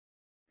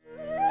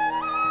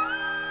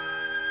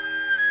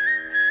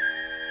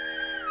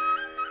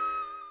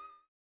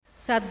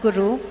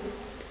Sadhguru,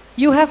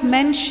 you have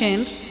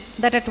mentioned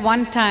that at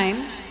one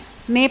time,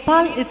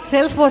 Nepal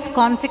itself was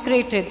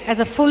consecrated as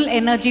a full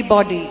energy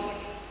body.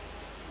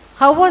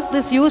 How was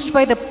this used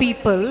by the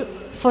people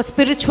for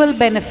spiritual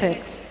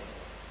benefits?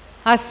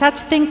 Are such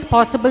things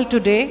possible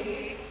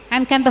today?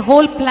 And can the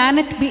whole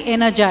planet be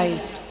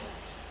energized?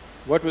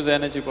 What was the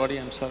energy body,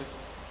 I'm sorry?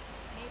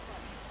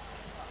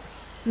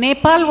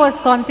 Nepal was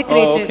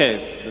consecrated. Oh,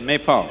 okay, the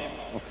Nepal,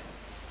 okay.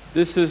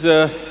 This is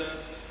a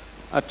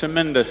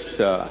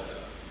tremendous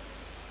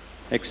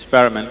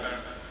experiment,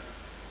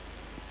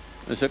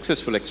 a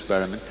successful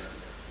experiment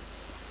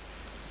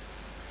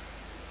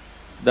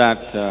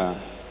that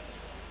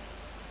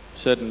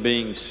certain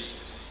beings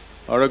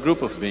or a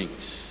group of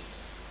beings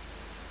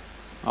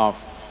of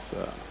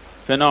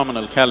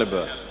phenomenal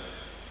caliber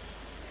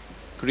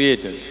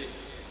created.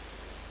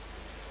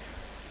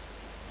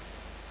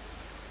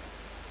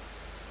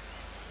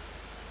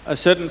 A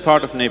certain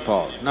part of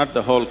Nepal, not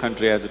the whole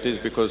country as it is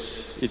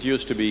because it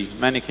used to be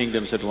many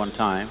kingdoms at one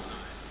time,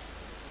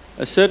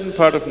 a certain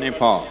part of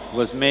Nepal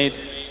was made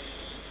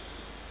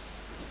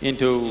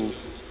into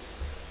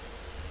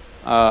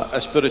a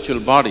spiritual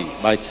body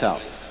by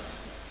itself,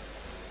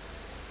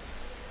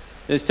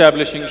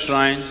 establishing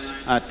shrines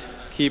at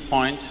key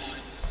points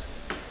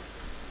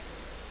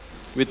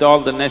with all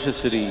the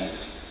necessary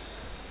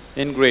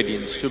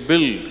ingredients to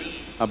build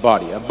a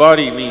body. A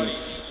body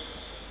means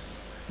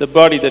the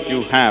body that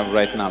you have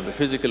right now, the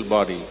physical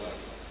body,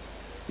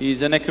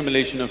 is an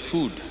accumulation of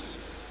food.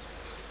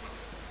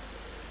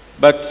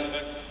 But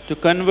to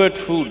convert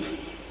food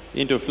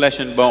into flesh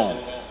and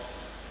bone,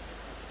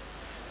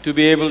 to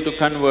be able to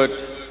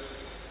convert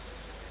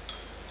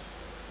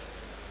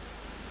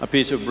a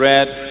piece of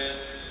bread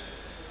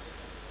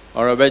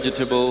or a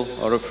vegetable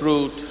or a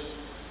fruit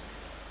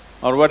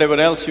or whatever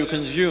else you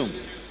consume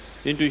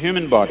into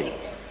human body,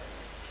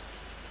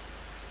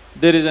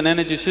 there is an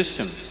energy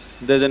system,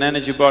 there's an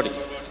energy body.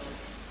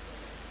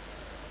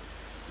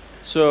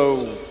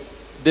 So,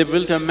 they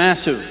built a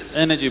massive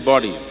energy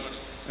body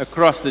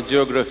across the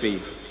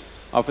geography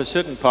of a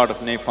certain part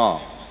of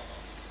Nepal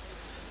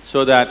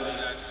so that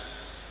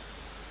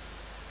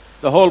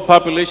the whole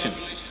population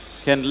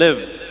can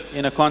live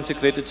in a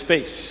consecrated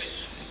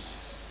space.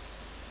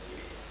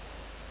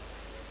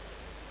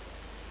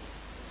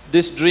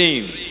 This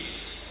dream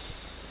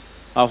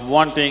of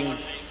wanting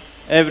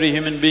every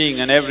human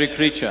being and every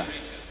creature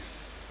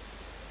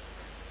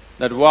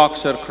that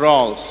walks or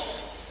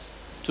crawls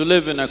to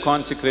live in a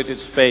consecrated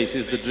space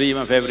is the dream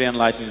of every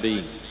enlightened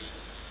being.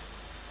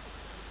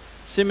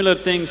 Similar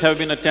things have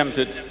been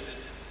attempted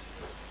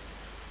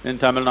in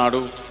Tamil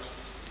Nadu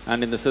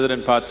and in the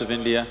southern parts of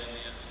India.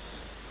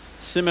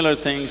 Similar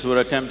things were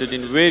attempted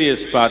in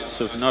various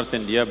parts of North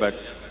India, but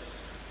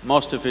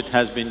most of it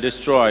has been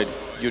destroyed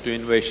due to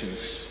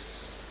invasions.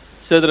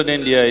 Southern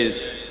India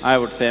is, I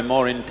would say,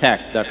 more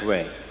intact that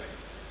way.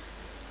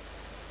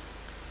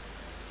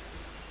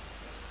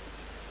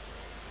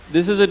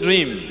 This is a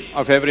dream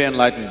of every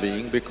enlightened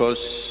being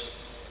because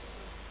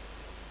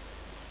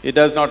it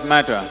does not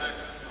matter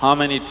how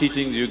many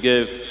teachings you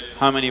give,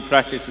 how many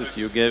practices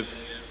you give,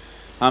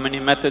 how many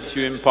methods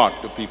you impart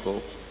to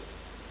people.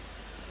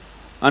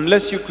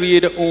 Unless you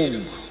create a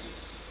womb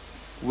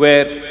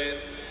where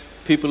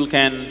people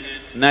can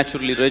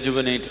naturally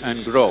rejuvenate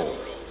and grow,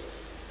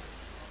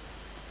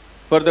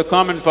 for the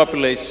common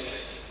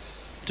populace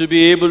to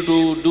be able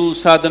to do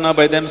sadhana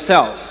by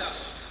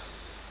themselves,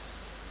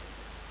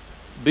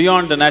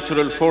 beyond the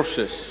natural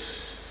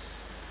forces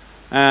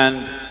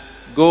and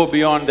go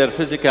beyond their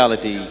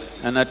physicality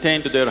and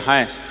attain to their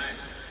highest.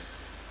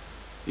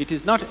 It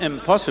is not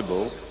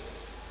impossible,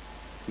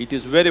 it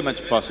is very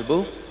much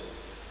possible,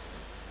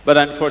 but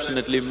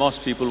unfortunately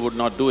most people would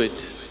not do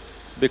it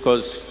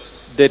because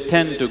they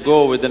tend to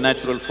go with the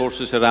natural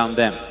forces around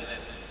them.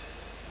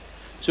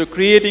 So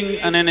creating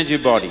an energy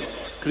body,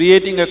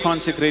 creating a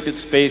consecrated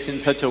space in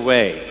such a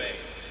way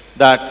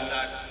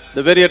that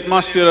the very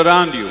atmosphere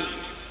around you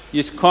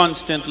is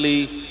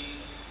constantly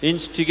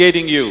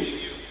instigating you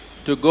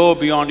to go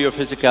beyond your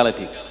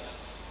physicality.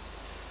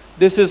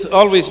 This has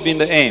always been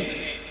the aim.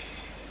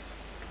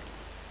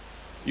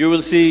 You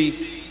will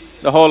see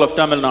the whole of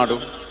Tamil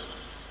Nadu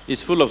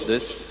is full of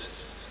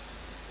this.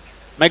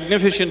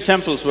 Magnificent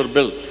temples were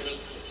built.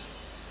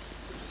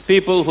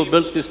 People who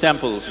built these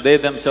temples, they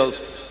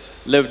themselves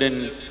lived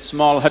in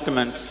small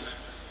hutments,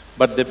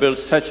 but they built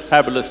such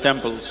fabulous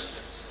temples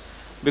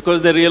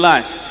because they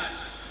realized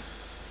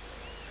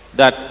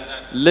that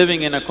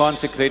living in a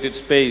consecrated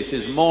space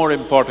is more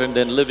important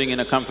than living in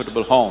a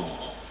comfortable home.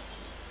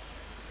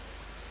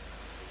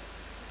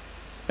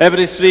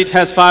 Every street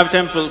has 5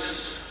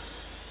 temples.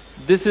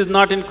 This is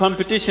not in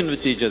competition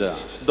with each other,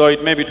 though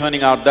it may be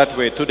turning out that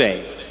way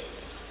today.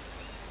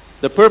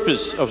 The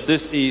purpose of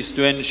this is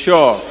to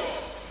ensure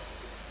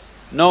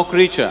no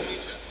creature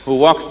who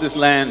walks this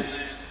land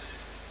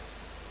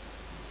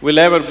will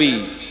ever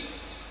be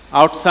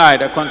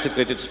outside a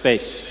consecrated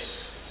space.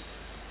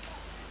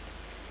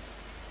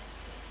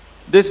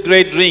 This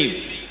great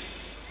dream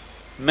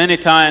many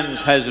times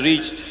has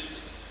reached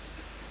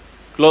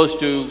close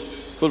to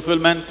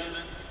fulfillment,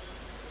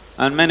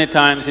 and many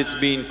times it's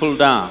been pulled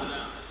down.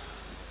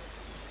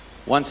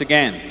 Once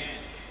again,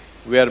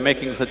 we are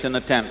making such an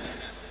attempt.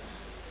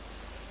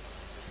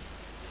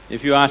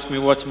 If you ask me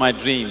what's my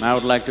dream, I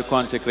would like to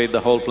consecrate the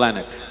whole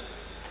planet.